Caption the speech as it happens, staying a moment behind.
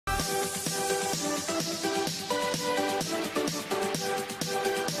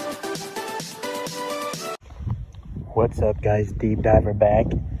What's up guys, Deep Diver back.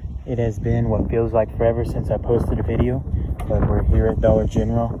 It has been what feels like forever since I posted a video, but we're here at Dollar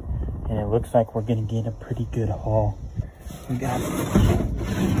General and it looks like we're gonna get a pretty good haul. We got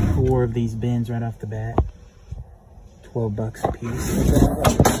 4 of these bins right off the bat, 12 bucks a piece.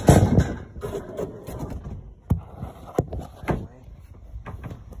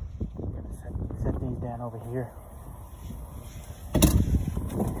 Set these down over here.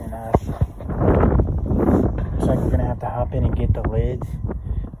 And looks like we're gonna have to hop in and get the lids.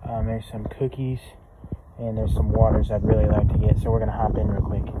 There's some cookies and there's some waters I'd really like to get, so we're gonna hop in real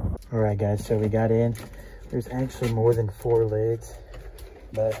quick. All right guys, so we got in. There's actually more than 4 lids,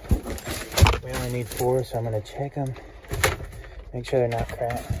 but we only need 4, so I'm gonna check them, make sure they're not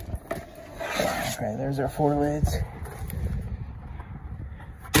cracked. All right, there's our 4 lids.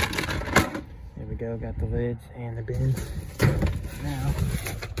 There we go, got the lids and the bins. Now,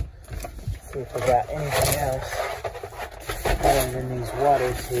 let's see if we got anything else other than these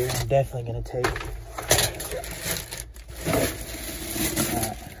waters here. I'm definitely gonna take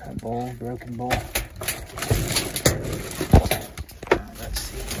a bowl, broken bowl. Let's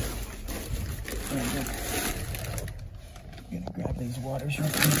see. I'm gonna grab these waters real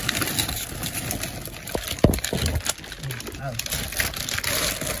quick.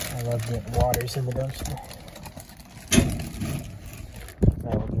 I love getting waters in the dumpster.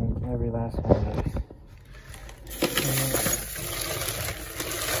 I will drink every last one of these.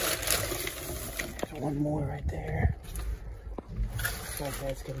 There's one more right there. Looks like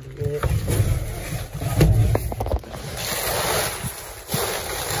that's gonna be it.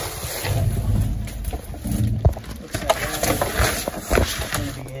 Looks like that's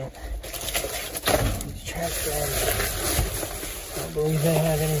gonna be it. These trash bags, I don't believe they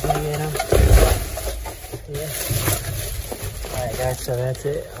have anything in them. Yeah. Alright guys, so that's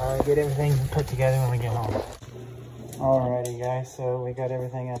it. I'll get everything put together when we get home. Alrighty guys, so we got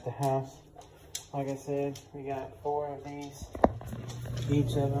everything at the house. Like I said, we got 4 of these.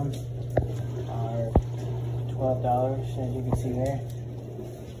 Each of them are $12, as you can see there.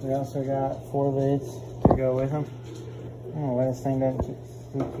 We also got 4 lids to go with them. I don't know why this thing doesn't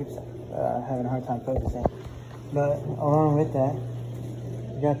keeps having a hard time focusing. But along with that,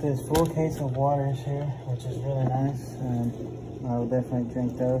 we got this full case of waters here, which is really nice. I will definitely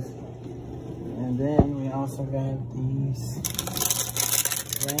drink those. And then we also got these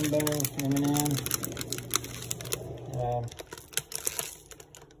rainbow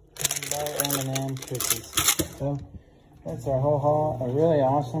M&M cookies. So that's our whole haul. A really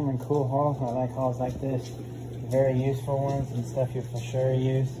awesome and cool haul. I like hauls like this. Very useful ones and stuff you'll for sure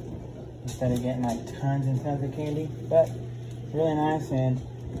use instead of getting like tons and tons of candy. But really nice, and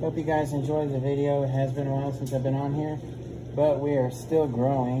hope you guys enjoyed the video. It has been a while since I've been on here, but we are still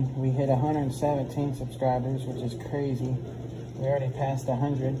growing. We hit 117 subscribers, which is crazy. We already passed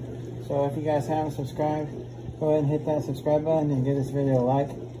 100. So if you guys haven't subscribed, go ahead and hit that subscribe button and give this video a like.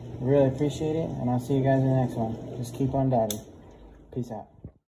 Really appreciate it, and I'll see you guys in the next one. Just keep on diving. Peace out.